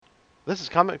This is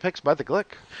Comic Picks by the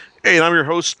Glick. Hey, and I'm your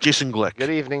host, Jason Good Glick.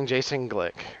 evening, Jason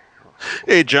Glick.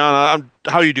 Hey, John,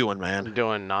 how you doing, man? I'm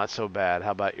doing not so bad.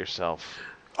 How about yourself?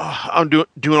 I'm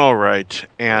doing all right.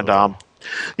 And Oh,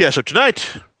 yeah, so tonight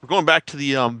we're going back to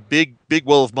the big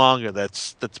well of manga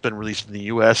that's been released in the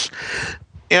U.S.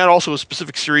 and also a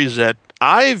specific series that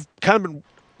I've kind of been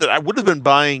that I would have been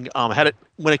buying had it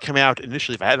when it came out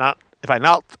initially if I had not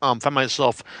found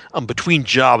myself between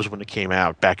jobs when it came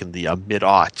out back in the mid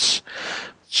aughts.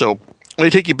 So let me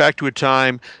take you back to a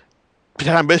time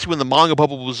basically when the manga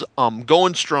bubble was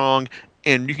going strong,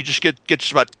 and you could just get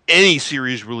just about any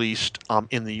series released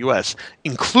in the U.S.,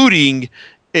 including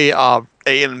an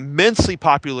immensely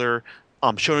popular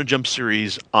Shonen Jump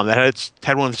series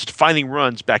had one of its defining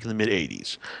runs back in the mid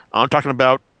 '80s. I'm talking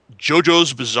about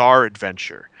JoJo's Bizarre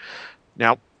Adventure.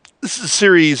 Now, this is a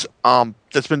series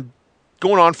that's been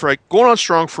going on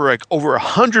strong for like over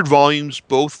 100 volumes,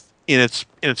 both in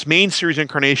its main series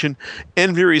incarnation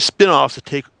and various spin-offs that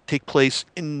take place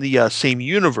in the same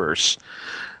universe.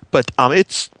 But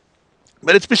it's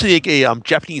basically like a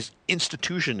Japanese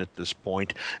institution at this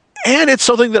point, and it's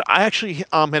something that I actually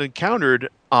had encountered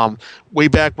way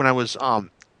back when I was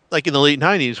like in the late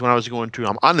 '90s when I was going to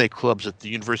anime clubs at the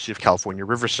University of California,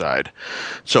 Riverside.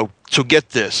 So get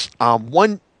this.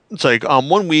 One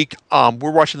week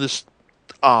we're watching this.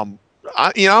 Um,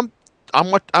 I'm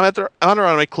at our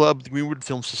anime club, the Greenwood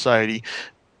Film Society,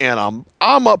 and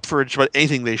I'm up for just about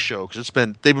anything they show because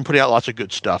they've been putting out lots of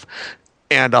good stuff.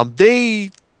 And they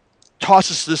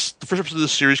toss us the first episode of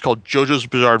this series called JoJo's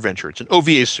Bizarre Adventure. It's an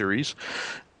OVA series,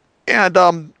 and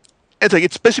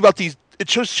it's basically about these. It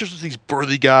shows us these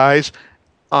burly guys,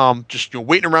 just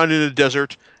waiting around in the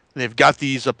desert, and they've got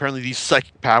these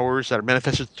psychic powers that are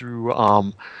manifested through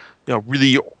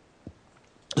really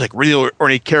really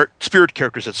ornate spirit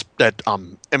characters that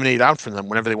emanate out from them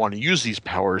whenever they want to use these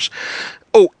powers.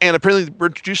 Oh, and apparently we're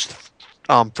introduced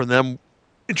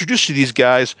to these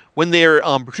guys when they're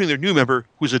recruiting their new member,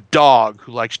 who's a dog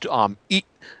who likes to eat,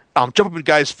 jump up in a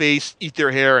guy's face, eat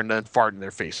their hair, and then fart in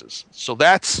their faces. So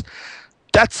that's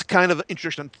kind of the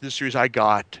introduction to this series I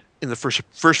got in the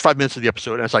first 5 minutes of the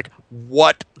episode, and it's like,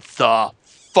 what the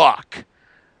fuck?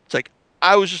 It's like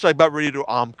I was just like about ready to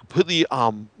completely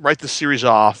write the series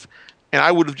off, and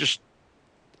I would have,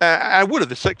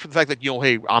 except for the fact that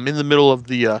hey, I'm in the middle of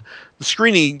the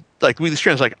screening, like we the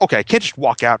screen. It's like, okay, I can't just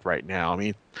walk out right now. I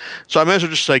mean, so I might as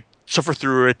well just like suffer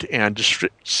through it and just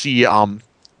see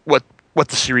what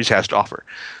the series has to offer.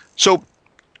 So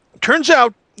turns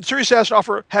out the series had to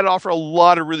offer a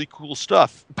lot of really cool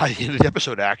stuff by the end of the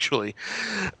episode. Actually,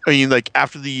 I mean, like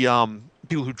after the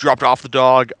people who dropped off the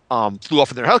dog flew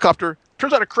off in their helicopter,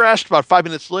 turns out it crashed about 5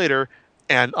 minutes later,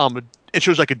 and it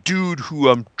shows like a dude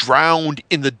who drowned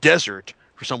in the desert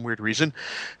for some weird reason,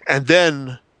 and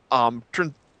then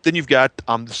then you've got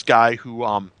this guy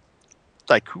who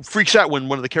freaks out when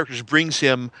one of the characters brings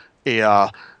him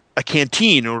a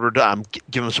canteen in order to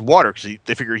give him some water because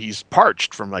they figure he's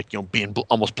parched from being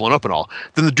almost blown up and all.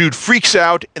 Then the dude freaks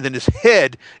out, and then his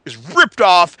head is ripped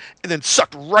off and then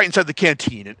sucked right inside the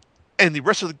canteen, and the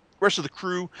rest of the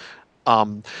crew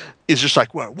is just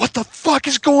like, what the fuck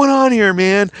is going on here,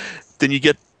 man? Then you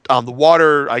get the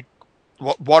water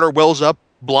wells up,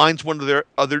 blinds one of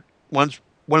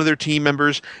their team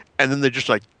members, and then they just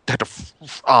like have to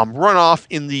run off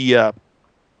in their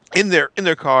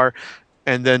car,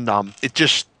 and then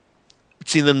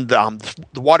seeing them the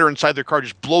water inside their car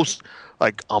just blows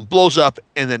up,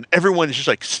 and then everyone is just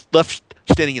like left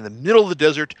standing in the middle of the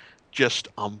desert, just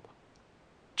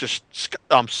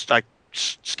like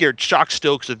scared, shocked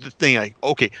still because of the thing. Like,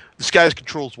 okay, this guy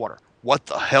controls water. What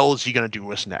the hell is he gonna do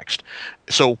to us next?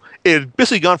 So it had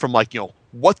basically gone from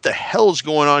what the hell is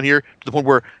going on here to the point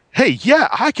where, hey, yeah,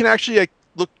 I can actually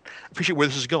appreciate where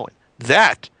this is going.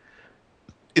 That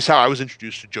is how I was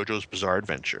introduced to JoJo's Bizarre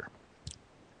Adventure,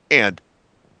 and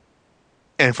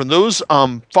from those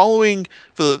following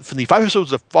from the 5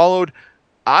 episodes that followed,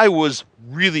 I was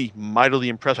really mightily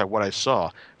impressed by what I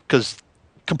saw because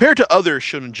compared to other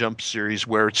Shonen Jump series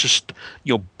where it's just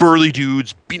burly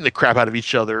dudes beating the crap out of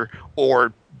each other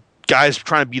or guys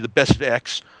trying to be the best at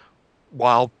X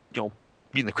while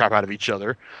beating the crap out of each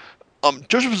other,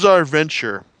 JoJo's Bizarre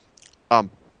Adventure um,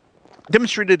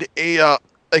 demonstrated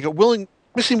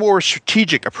basically more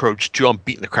strategic approach to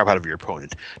beating the crap out of your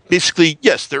opponent. Basically,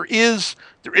 yes, there is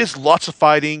lots of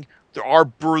fighting. There are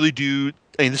burly dudes.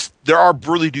 There are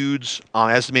burly dudes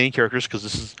as the main characters because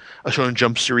this is a Shonen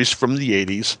Jump series from the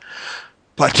 '80s.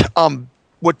 But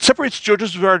what separates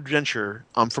JoJo's Bizarre Adventure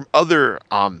from other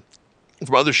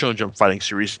Shonen Jump fighting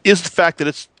series is the fact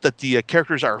that the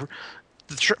characters are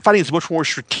the fighting is much more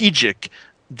strategic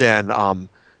than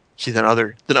than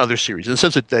other series in the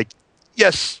sense that, like,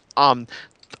 yes,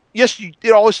 yes,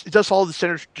 it does follow the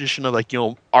standard tradition of, like,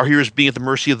 our heroes being at the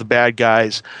mercy of the bad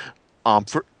guys,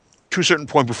 for to a certain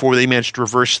point before they manage to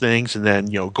reverse things and then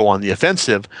go on the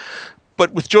offensive.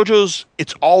 But with JoJo's,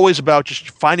 it's always about just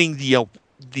finding the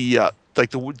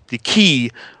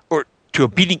key, or to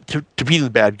beating the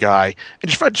bad guy,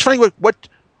 and just finding what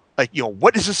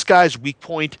is this guy's weak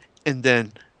point, and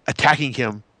then attacking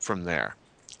him from there.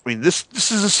 I mean, this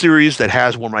is a series that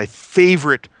has one of my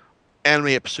favorite anime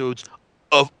episodes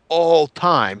of all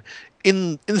time.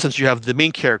 In the sense, you have the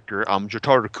main character,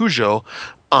 Jotaro Kujo,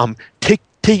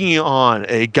 taking on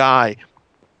a guy,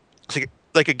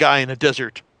 like a guy in a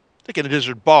desert, like in a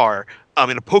desert bar,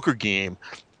 in a poker game,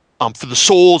 for the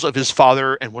souls of his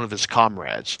father and one of his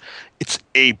comrades. It's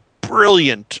a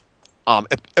brilliant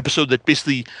episode that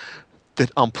basically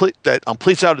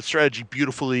plays out its strategy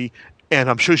beautifully,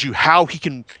 and shows you how he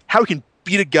can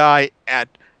beat a guy at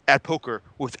poker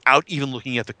without even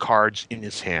looking at the cards in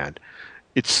his hand.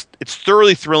 It's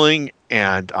thoroughly thrilling,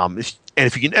 and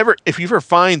if you ever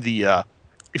find the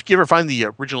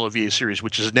original OVA series,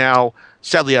 which is now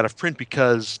sadly out of print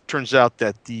because it turns out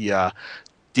that the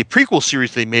prequel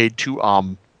series they made to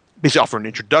basically offer an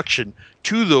introduction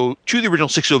to the original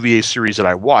 6 OVA series that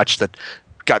I watched, that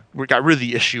got rid of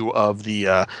the issue of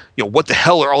the what the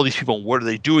hell are all these people and what are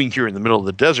they doing here in the middle of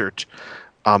the desert.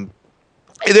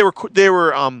 They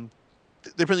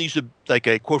apparently used a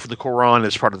quote from the Quran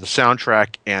as part of the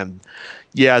soundtrack, and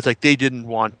yeah, it's like they didn't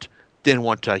want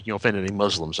to offend any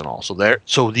Muslims and all. So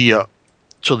the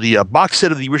box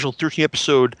set of the original 13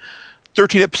 episodes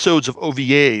of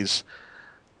OVAs,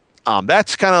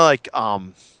 that's kind of like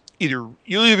you'll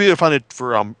either find it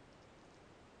for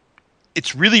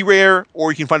it's really rare,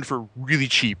 or you can find it for really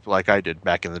cheap, like I did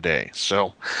back in the day.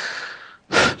 So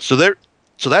that's,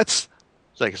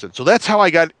 like I said, so that's how I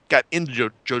got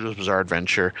into JoJo's Bizarre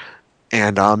Adventure,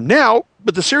 and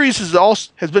but the series has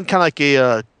been kind of like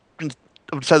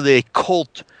decidedly a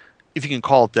cult, if you can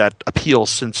call it that, appeal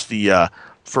since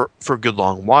for a good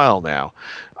long while now.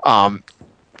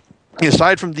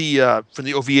 Aside from the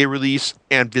OVA release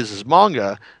and Viz's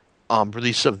manga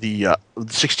release of the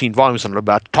 16 volumes I'm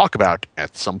about to talk about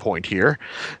at some point here,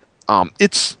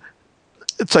 it's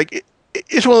like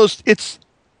it's one of those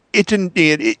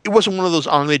it wasn't one of those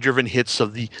anime driven hits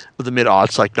of the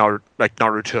mid-aughts like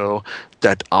Naruto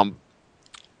that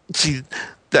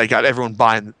that got everyone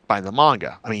buying the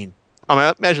manga. I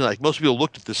imagine like most people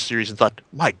looked at this series and thought,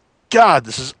 my God,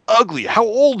 this is ugly. How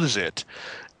old is it?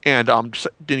 And just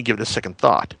didn't give it a second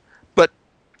thought. But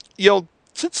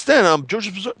since then,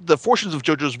 the fortunes of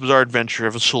JoJo's Bizarre Adventure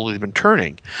have slowly been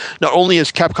turning. Not only has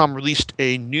Capcom released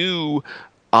a new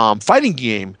fighting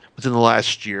game within the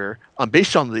last year,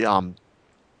 based on the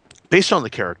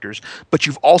characters, but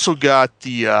you've also got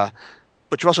the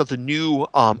new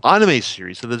anime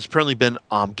series that has apparently been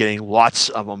getting lots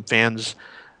of fans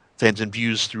and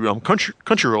views through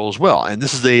Crunchyroll as well. And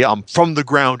this is a from the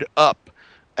ground up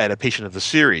adaptation of the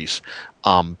series,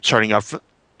 starting off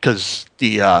because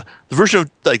the version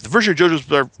of JoJo's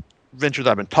Bizarre Adventure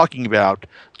that I've been talking about,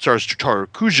 stars Jotaro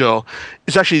Kujo,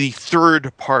 is actually the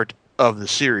third part of the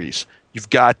series. You've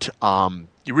got the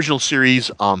original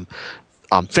series,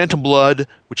 Phantom Blood,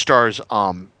 which stars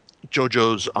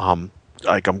JoJo's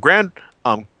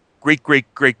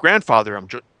great grandfather,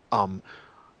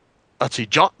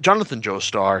 Jonathan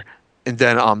Joestar, and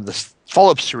then the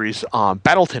follow-up series,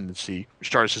 Battle Tendency, which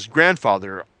stars his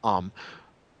grandfather,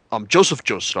 Joseph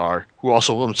Joestar, who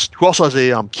also has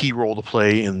a key role to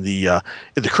play in the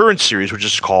current series, which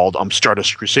is called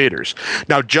Stardust Crusaders.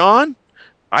 Now, John,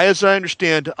 as I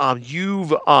understand,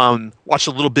 you've watched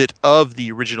a little bit of the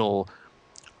original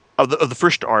of the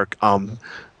first arc,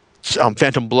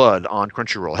 Phantom Blood, on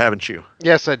Crunchyroll, haven't you?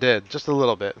 Yes, I did, just a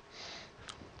little bit.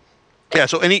 Yeah.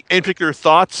 So, any particular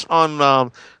thoughts on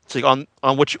on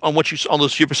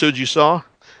those few episodes you saw?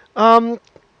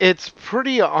 It's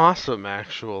pretty awesome,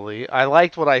 actually. I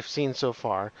liked what I've seen so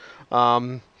far.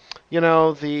 The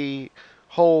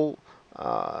whole,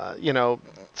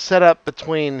 setup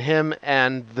between him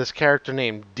and this character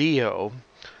named Dio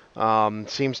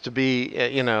seems to be,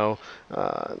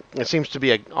 it seems to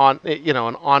be an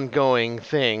ongoing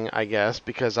thing, I guess,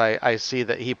 because I see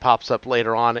that he pops up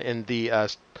later on in the,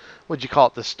 what'd you call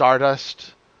it, the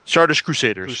Stardust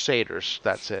Crusaders.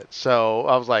 That's it. So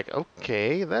I was like,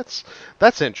 okay, that's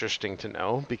interesting to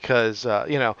know because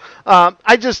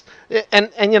I just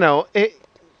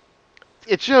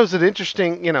it shows an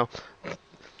interesting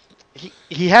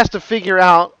he has to figure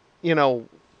out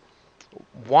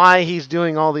why he's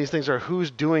doing all these things or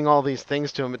who's doing all these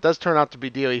things to him. It does turn out to be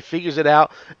Dio. He figures it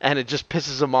out, and it just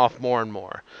pisses him off more and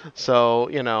more. So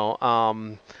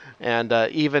and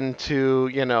even to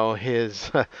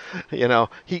his,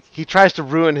 he tries to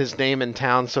ruin his name in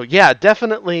town. So yeah,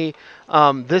 definitely,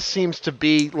 this seems to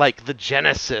be like the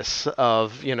genesis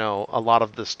of a lot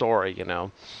of the story.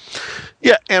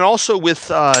 Yeah, and also with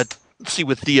let's see,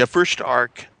 with the first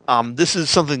arc, this is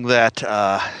something that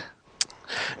I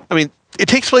mean, it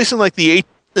takes place in like the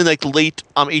late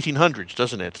 1800s,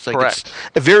 doesn't it? It's like it's Correct.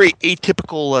 a very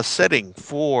atypical setting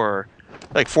for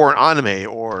for an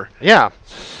anime or Yeah.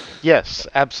 Yes,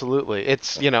 absolutely.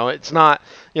 It's not,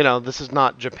 this is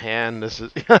not Japan. This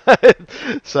is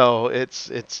so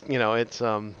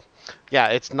yeah,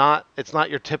 it's not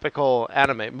your typical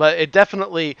anime, but it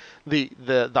definitely the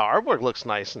artwork looks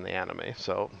nice in the anime.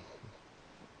 So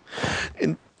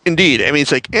in, indeed. I mean,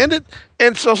 it's like and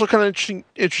it's also kind of interesting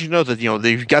to know that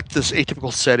they've got this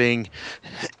atypical setting,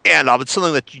 and it's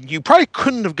something that you probably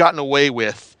couldn't have gotten away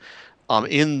with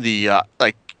in the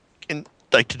in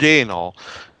like today and all.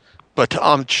 But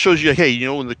it shows you, hey,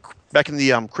 in the back in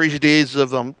the crazy days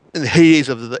of in the heydays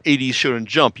of the '80s Shonen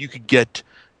Jump, you could get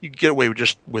away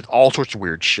with all sorts of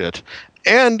weird shit,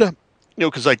 and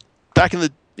because like back in the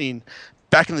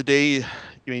back in the day,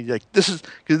 like this is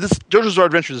because this JoJo's Bizarre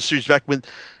Adventure is a series back when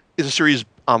is a series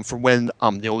from when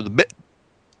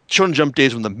Shonen Jump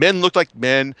days when the men looked like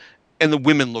men and the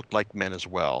women looked like men as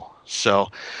well.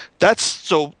 So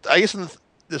so I guess in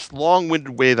this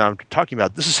long-winded way that I'm talking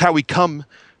about, this is how we come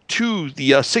to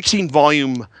the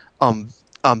 16-volume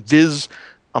Viz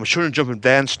Shonen Jump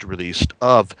Advanced release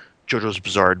of JoJo's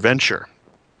Bizarre Adventure.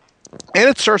 And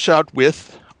it starts out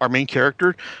with our main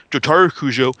character, Jotaro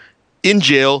Kujo, in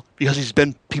jail because he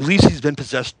believes he's been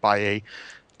possessed by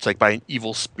by an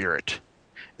evil spirit.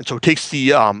 And so it takes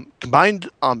the combined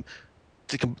the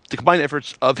combined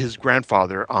efforts of his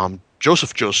grandfather,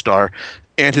 Joseph Joestar,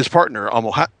 and his partner,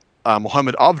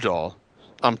 Mohammed Avdol,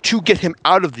 to get him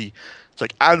out of the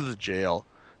out of the jail,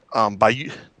 by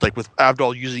with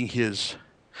Avdol using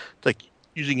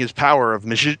his power of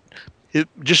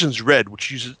Magician's Red, which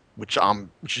uses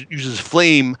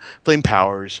flame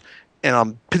powers,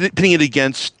 and pitting it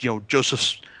against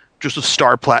Joseph's Jojo's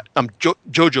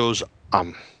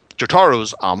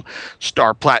Jotaro's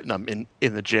Star Platinum in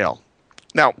the jail.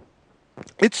 Now,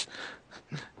 as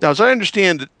I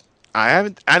understand it, I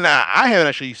haven't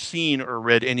actually seen or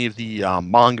read any of the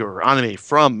manga or anime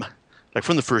from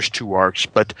the first two arcs,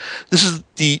 but this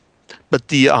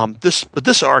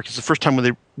arc is the first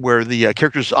time where the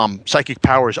characters' psychic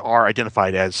powers are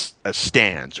identified as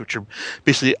stands, which are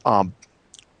basically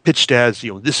pitched as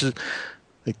this is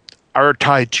are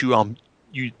tied to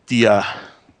the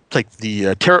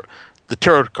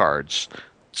tarot cards.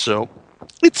 So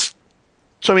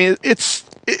I mean it's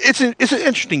an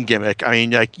interesting gimmick. I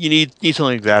mean, you need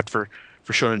something like that for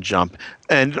Shonen Jump,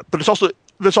 but it's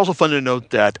also fun to note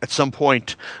that at some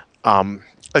point, the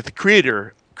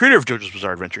creator of JoJo's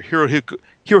Bizarre Adventure, Hirohiko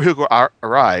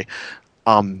Arai,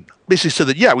 basically said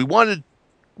that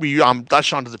we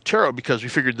latched onto the tarot because we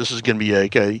figured this is going to be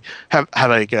have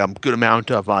a good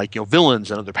amount of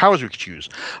villains and other powers we could choose.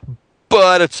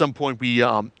 But at some point,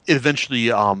 it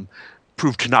eventually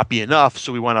proved to not be enough,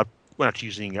 so we went up to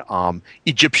using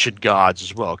Egyptian gods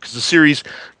as well, because the series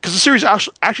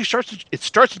actually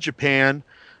starts in Japan,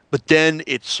 but then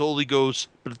it slowly goes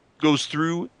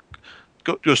through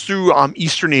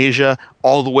Eastern Asia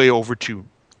all the way over to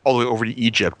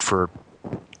Egypt for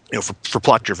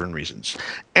plot driven reasons.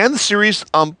 And the series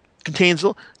contains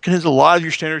a lot of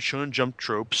your standard Shonen Jump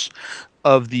tropes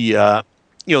of the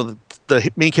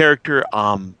the main character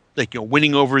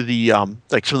winning over the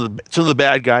some of the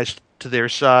bad guys to their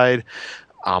side,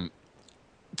 and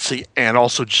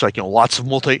also just lots of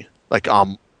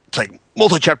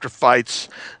multi-chapter fights.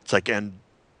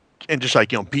 And just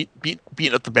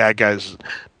beating up the bad guys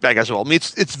as well. I mean,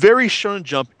 it's very Shonen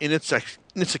Jump in its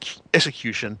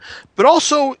execution, but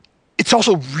also it's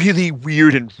also really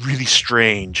weird and really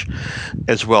strange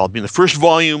as well. I mean, the first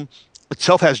volume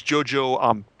itself has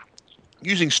JoJo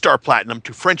using Star Platinum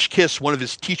to French kiss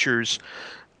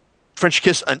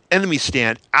an enemy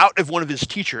stand out of one of his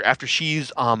teacher after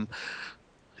she's gone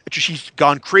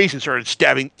crazy and started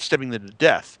stabbing them to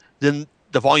death. Then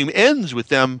the volume ends with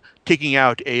them taking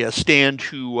out a stand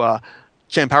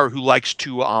power who likes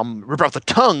to rip out the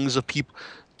tongues of people,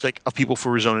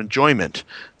 for his own enjoyment.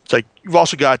 You've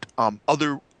also got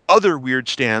other weird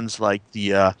stands like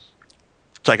an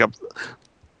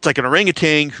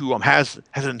orangutan who has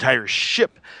an entire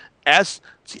ship as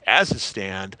his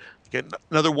stand.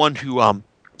 Another one who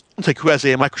it's like who has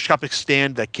a microscopic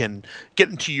stand that can get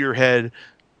into your head,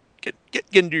 get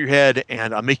into your head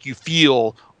and make you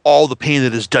feel all the pain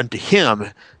that is done to him.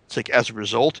 It's like as a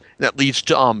result, and that leads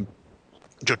to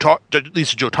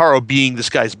Jotaro being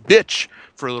this guy's bitch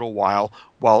for a little while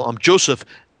Joseph,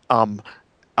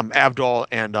 Abdul,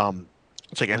 and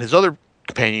it's like and his other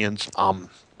companions,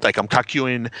 like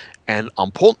Kakyoin and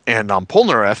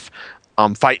Polnareff,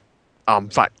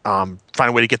 find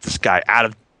a way to get this guy out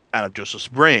of Joseph's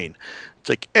brain. It's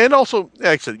like, and also, like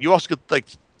I said, you also get like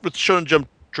with Shonen Jump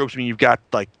tropes. I mean, you've got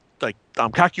like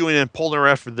Kakyoin and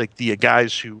Polnareff are like the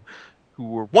guys who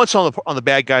were once on the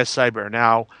bad guys' side, but are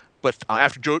now. But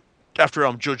after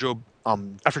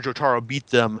Jotaro beat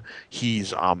them,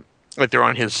 he's like they're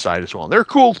on his side as well. And they're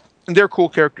cool, and they're cool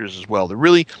characters as well. They're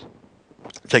really,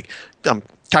 it's like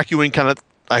Kakyoin kind of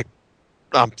like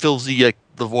fills the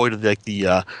void of the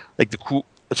cool.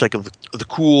 It's like of the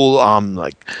cool of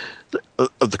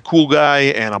the cool guy,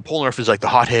 and Polnareff is like the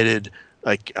hot-headed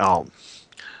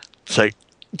it's like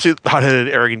the hot-headed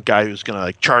arrogant guy who's gonna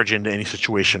like charge into any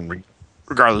situation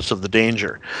regardless of the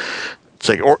danger. It's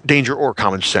like or danger or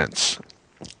common sense.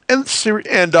 And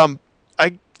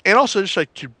also just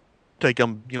like to take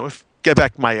get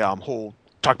back my whole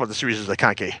talk about the series as like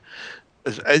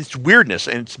its weirdness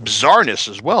and its bizarreness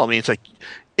as well. I mean,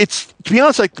 it's to be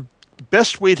honest, like the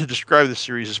best way to describe the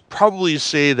series is probably to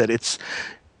say that it's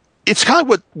kind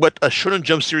of what a Shonen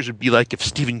Jump series would be like if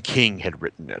Stephen King had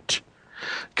written it,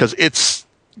 because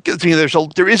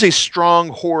there is a strong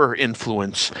horror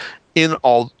influence in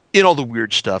all the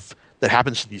weird stuff that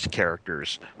happens to these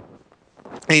characters.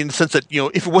 And in the sense that,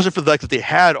 if it wasn't for the fact that they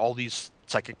had all these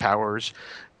psychic powers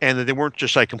and that they weren't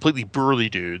just like completely burly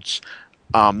dudes,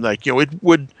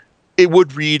 it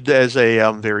would read as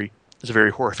a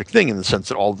very horrific thing in the sense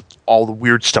that all the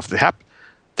weird stuff that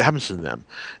happens to them.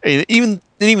 And even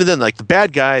then, like the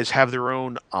bad guys have their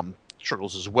own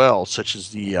struggles as well, such as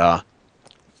the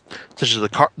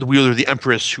wielder, the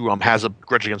Empress, who has a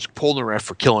grudge against Polnareff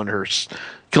for killing her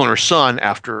son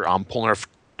after Polnareff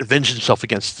avenged himself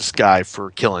against this guy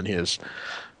for killing his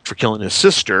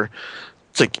sister.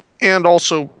 It's like, and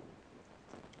also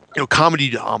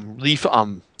comedy relief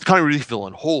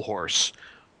villain Whole Horse,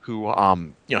 who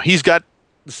he's got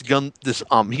this gun,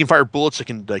 he can fire bullets that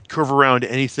can like curve around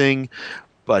anything,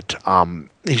 but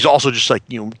he's also just like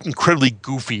incredibly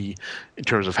goofy in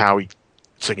terms of how he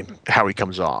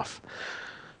comes off.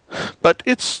 But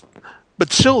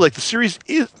still, like the series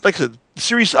is, like I said, the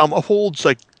series upholds,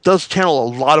 like does channel a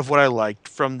lot of what I liked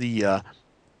from the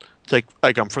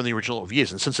from the original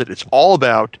OVAs, in the sense that it's all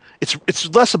about it's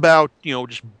less about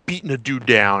just beating a dude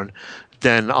down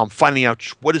than finding out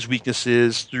what his weakness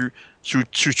is through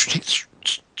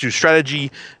strategy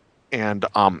and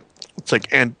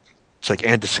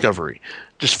discovery.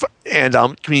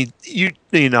 Jotaro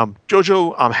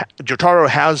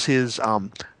has his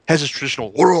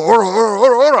traditional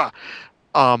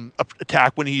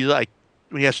attack when he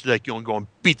has to go and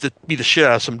beat the shit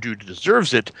out of some dude who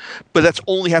deserves it, but that's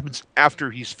only happens after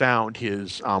he's found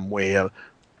his way of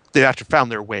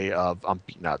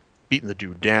beating the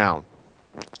dude down.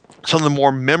 Some of the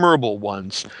more memorable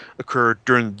ones occurred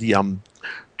during the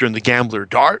gambler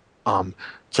Darby,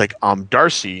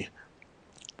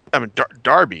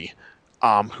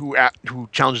 who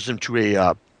challenges him to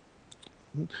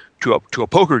a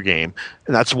poker game,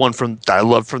 and that's one that I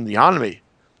love from the anime,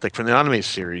 from the anime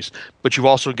series. But you've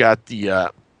also got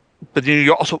what's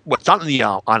not in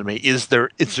the anime is their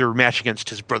match against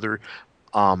his brother,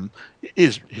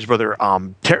 Terence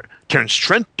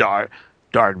Trent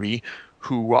D'Arby,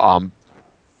 who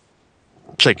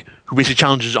basically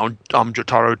challenges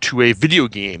Jotaro to a video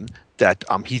game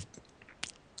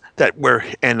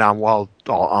while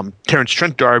Terence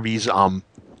Trent D'Arby's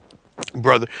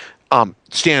brother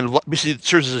Stan basically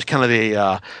serves as kind of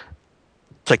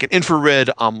it's like an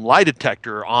infrared lie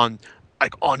detector on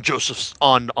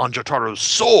Jotaro's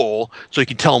soul, so he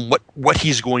can tell him what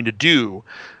he's going to do.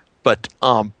 But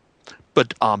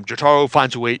Jotaro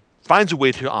finds a way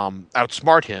to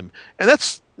outsmart him, and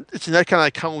that kind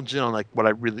of comes in on like what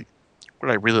I really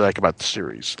like about the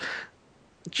series.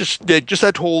 Just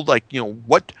that whole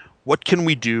what can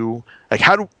we do?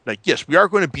 Yes, we are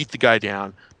going to beat the guy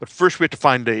down, but first we have to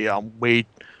find a way to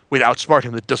outsmart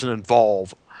him that doesn't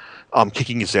involve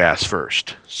kicking his ass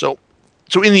first. So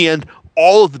in the end,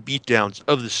 all of the beatdowns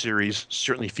of the series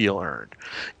certainly feel earned,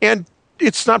 and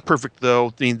it's not perfect though.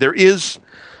 I mean, this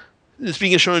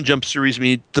being a Shonen Jump series, I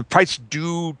mean, the fights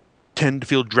do tend to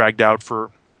feel dragged out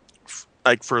for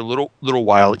a little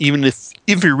while, even if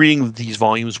you're reading these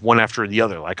volumes one after the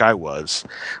other, like I was.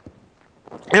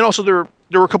 And also there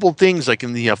were a couple of things like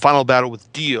in the final battle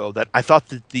with Dio that I thought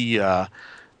that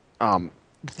um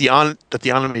the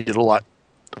anime did a lot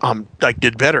like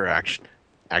did better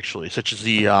actually, such as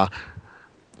the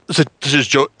such as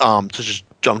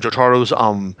Jotaro's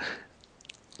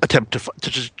attempt to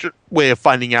such as way of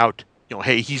finding out,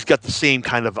 hey, he's got the same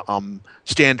kind of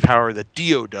stand power that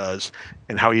Dio does,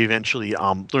 and how he eventually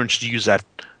learns to use that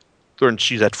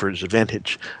for his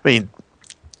advantage. I mean,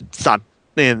 it's not,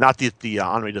 and not that the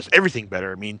anime does everything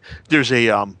better. I mean, there's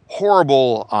a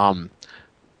horrible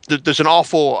there's an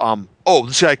awful oh,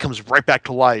 this guy comes right back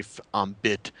to life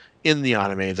bit in the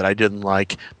anime that I didn't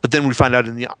like, but then we find out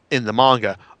in the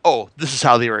manga, oh, this is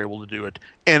how they were able to do it,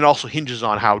 and it also hinges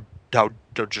on how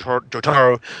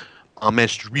Jotaro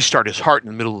managed to restart his heart in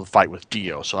the middle of the fight with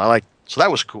Dio. So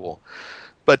that was cool,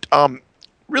 but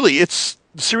really, the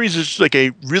series is like a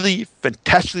really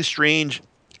fantastically strange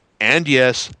and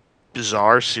yes,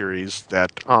 bizarre series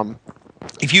that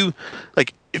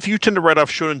if you tend to write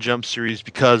off Shonen Jump series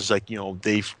because they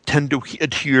tend to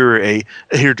adhere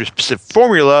to a specific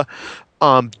formula,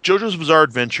 JoJo's Bizarre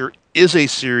Adventure is a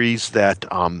series that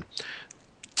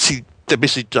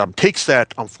basically takes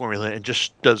that formula and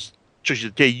just shows you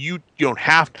that, hey, you don't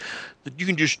have that you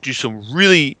can just do some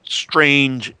really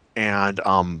strange and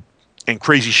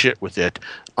crazy shit with it,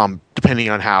 depending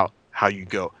on how you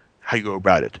go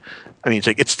about it. I mean,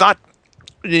 it's not.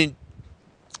 I mean,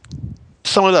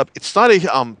 sum it up, it's not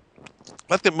a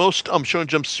like that most Shonen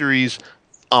Jump series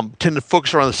tend to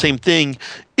focus around the same thing.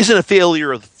 Isn't a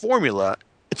failure of the formula;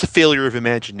 it's a failure of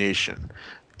imagination.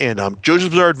 And JoJo's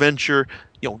Bizarre Adventure,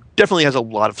 definitely has a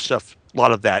lot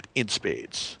of that in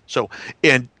spades. So,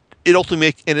 and I do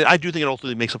think it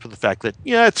ultimately makes up for the fact that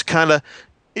it's kind of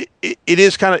it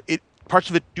is kind of parts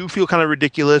of it do feel kind of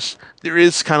ridiculous. There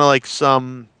is kind of like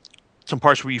some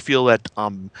parts where you feel that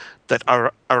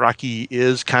Araki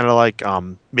is kind of like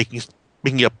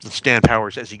making up the stand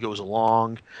powers as he goes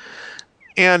along,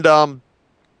 and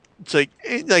it's like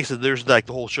I said, there's like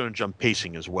the whole Shonen Jump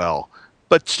pacing as well.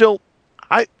 But still,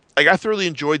 I thoroughly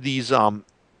enjoyed these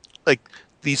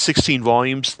 16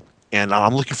 volumes, and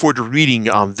I'm looking forward to reading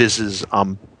Viz's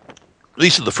at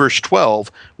least of the first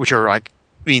 12, which are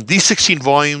these 16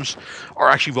 volumes are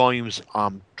actually volumes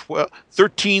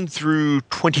 13 through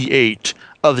 28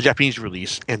 of the Japanese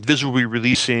release, and Viz will be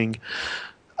releasing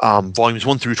volumes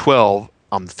 1 through 12,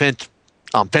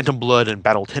 Phantom Blood and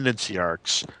Battle Tendency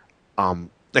arcs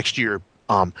next year,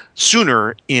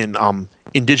 sooner in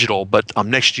digital, but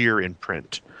next year in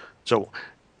print. So,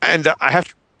 and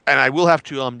I will have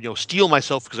to steel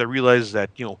myself, because I realize that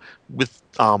with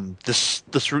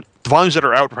the volumes that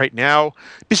are out right now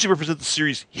basically represent the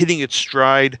series hitting its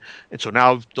stride, and so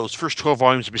now those first 12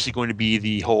 volumes are basically going to be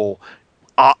the whole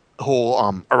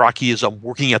Araki is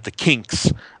working at the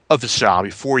kinks of his style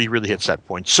before he really hits that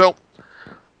point. So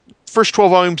first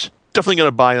 12 volumes, definitely going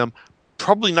to buy them.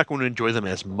 Probably not going to enjoy them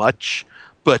as much,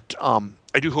 but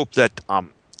I do hope that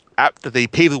that they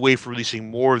pave the way for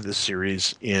releasing more of this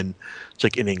series in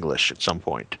English at some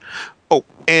point. Oh,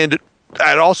 and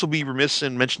I'd also be remiss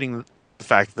in mentioning the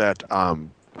fact that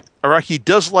Araki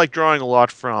does like drawing a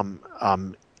lot from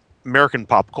American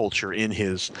pop culture in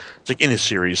his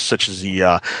series, such as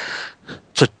you've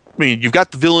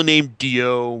got the villain named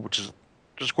Dio, which is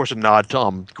of course a nod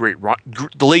to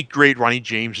the late great Ronnie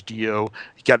James Dio.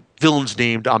 You got villains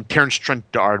named Terrence Trent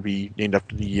D'Arby, named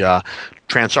after the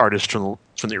trance artist from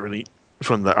the early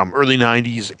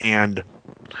 90s, and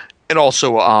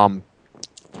also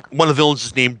one of the villains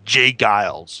is named Jay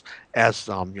Giles, as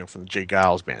from the Jay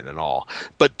Giles band and all.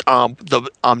 But the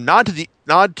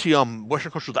nod to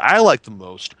Western culture that I liked the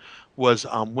most was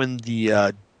when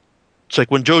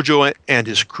when JoJo and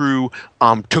his crew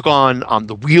took on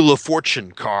the Wheel of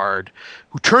Fortune card,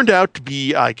 who turned out to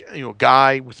be a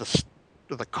guy with his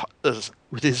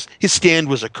stand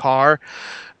was a car,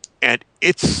 and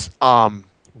it's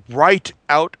right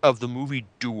out of the movie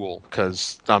Duel,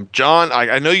 because John,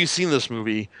 I know you've seen this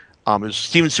movie. It's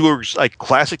Steven Spielberg's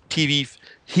classic TV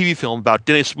film about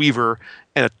Dennis Weaver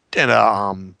and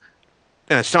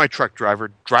a semi truck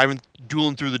driver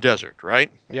dueling through the desert, right?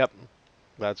 Yep,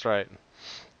 that's right.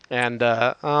 And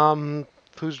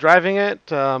who's driving it?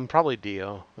 Probably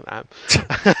Dio. No.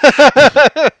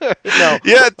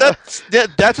 Yeah,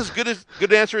 that's as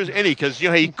good answer as any, because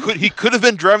he could have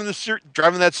been driving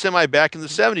that semi back in the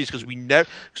 70s, because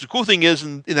the cool thing is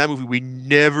in that movie we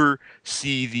never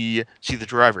see the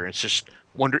driver. It's just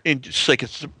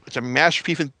it's a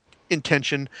masterpiece in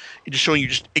intention, in just showing you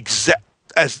just it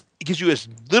gives you as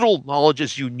little knowledge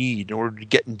as you need in order to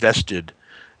get invested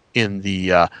in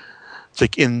the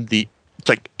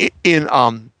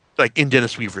like in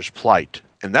Dennis Weaver's plight,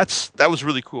 and that was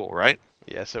really cool, right?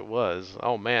 Yes, it was.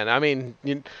 Oh man, I mean,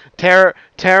 terror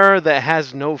that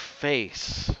has no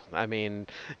face. I mean,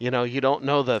 you don't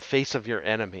know the face of your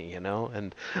enemy, and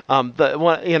the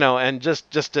one, and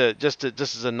just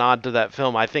as a nod to that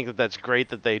film, I think that's great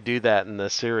that they do that in the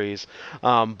series.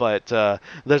 But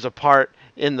there's a part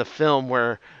in the film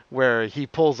where he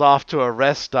pulls off to a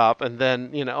rest stop and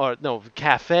then or no,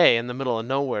 cafe in the middle of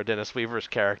nowhere, Dennis Weaver's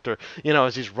character,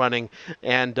 as he's running,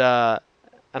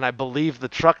 and I believe the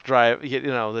truck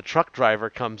driver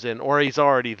comes in, or he's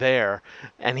already there,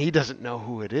 and he doesn't know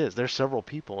who it is. There's several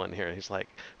people in here. He's like,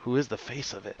 "Who is the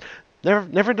face of it?"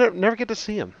 Never get to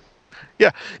see him.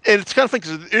 Yeah, and it's kind of funny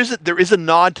because there is a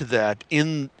nod to that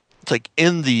in it's like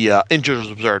in the in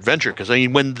JoJo's Bizarre Adventure, because I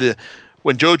mean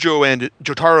when Jojo and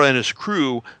Jotaro and his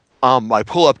crew I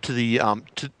pull up to the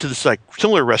to this like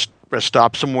similar rest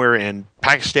stop somewhere in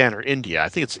Pakistan or India. I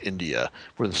think it's India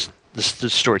where this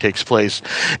story takes place,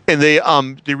 and they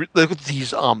look at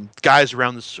these guys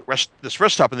around this rest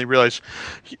stop, and they realize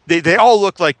they all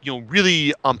look like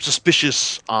really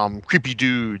suspicious creepy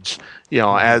dudes,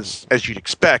 as you'd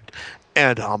expect,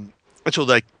 and so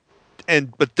like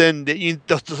but then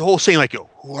the whole saying like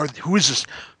who is this,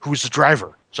 who is the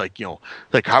driver? It's like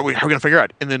like how are we gonna figure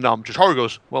out? And then Jotaro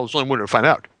goes, well, there's only one way to find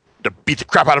out. To beat the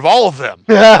crap out of all of them.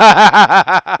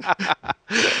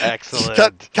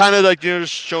 Excellent. Kind of like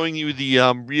just showing you the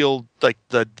real like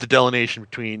the delineation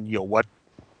between between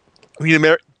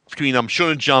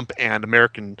Shonen Jump and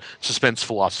American suspense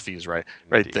philosophies, right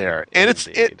there. And it's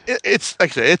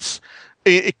like I said,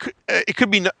 it could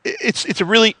be it's a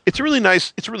really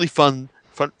nice, it's a really fun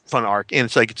arc, and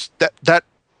it's like it's that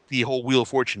the whole Wheel of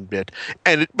Fortune bit,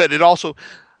 but it also.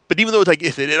 But even though it's like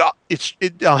it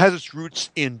has its roots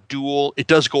in Duel, it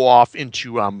does go off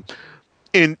into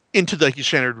into the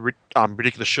standard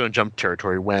ridiculous Shonen Jump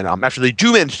territory when after they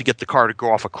do manage to get the car to go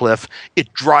off a cliff,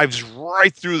 it drives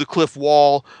right through the cliff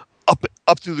wall, up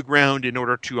through the ground in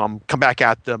order to come back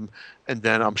at them, and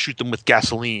then shoot them with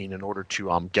gasoline in order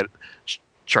to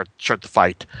start the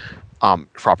fight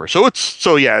proper. He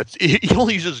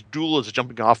only uses Duel as a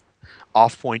jumping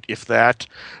off point, if that,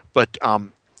 but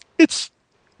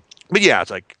But yeah,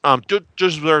 it's like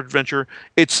JoJo's Bizarre Adventure.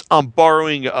 It's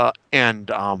borrowing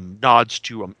and nods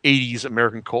to 80s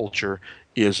American culture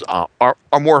is are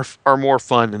more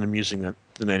fun and amusing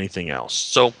than anything else.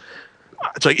 So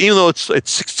it's like even though it's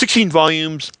 16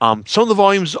 volumes, some of the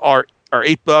volumes are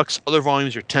 $8, other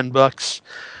volumes are $10.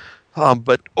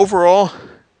 But overall,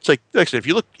 it's like I said, if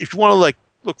you want to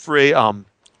look for a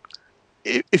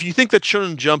if you think that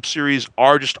Shonen Jump series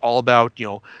are just all about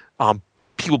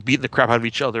people beating the crap out of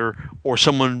each other, or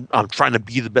someone trying to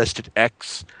be the best at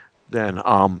X, then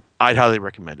I'd highly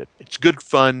recommend it. It's good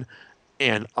fun,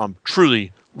 and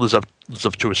truly lives up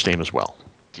to its name as well.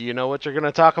 Do you know what you're going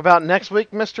to talk about next week,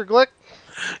 Mr. Glick?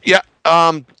 Yeah,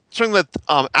 something that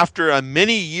after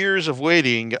many years of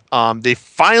waiting, they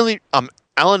finally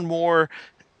Alan Moore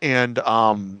and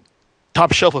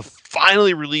Top Shelf have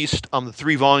finally released the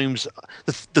 3 volumes,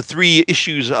 the 3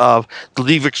 issues of The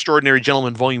League of Extraordinary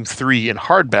Gentlemen, Volume 3 in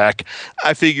hardback.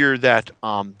 I figure that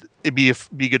it'd be a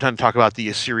good time to talk about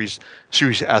the series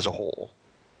as a whole.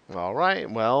 All right.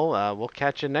 Well, we'll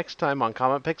catch you next time on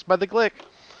Comic Picks by the Glick.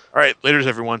 All right. Laters,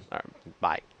 everyone. All right,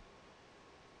 bye.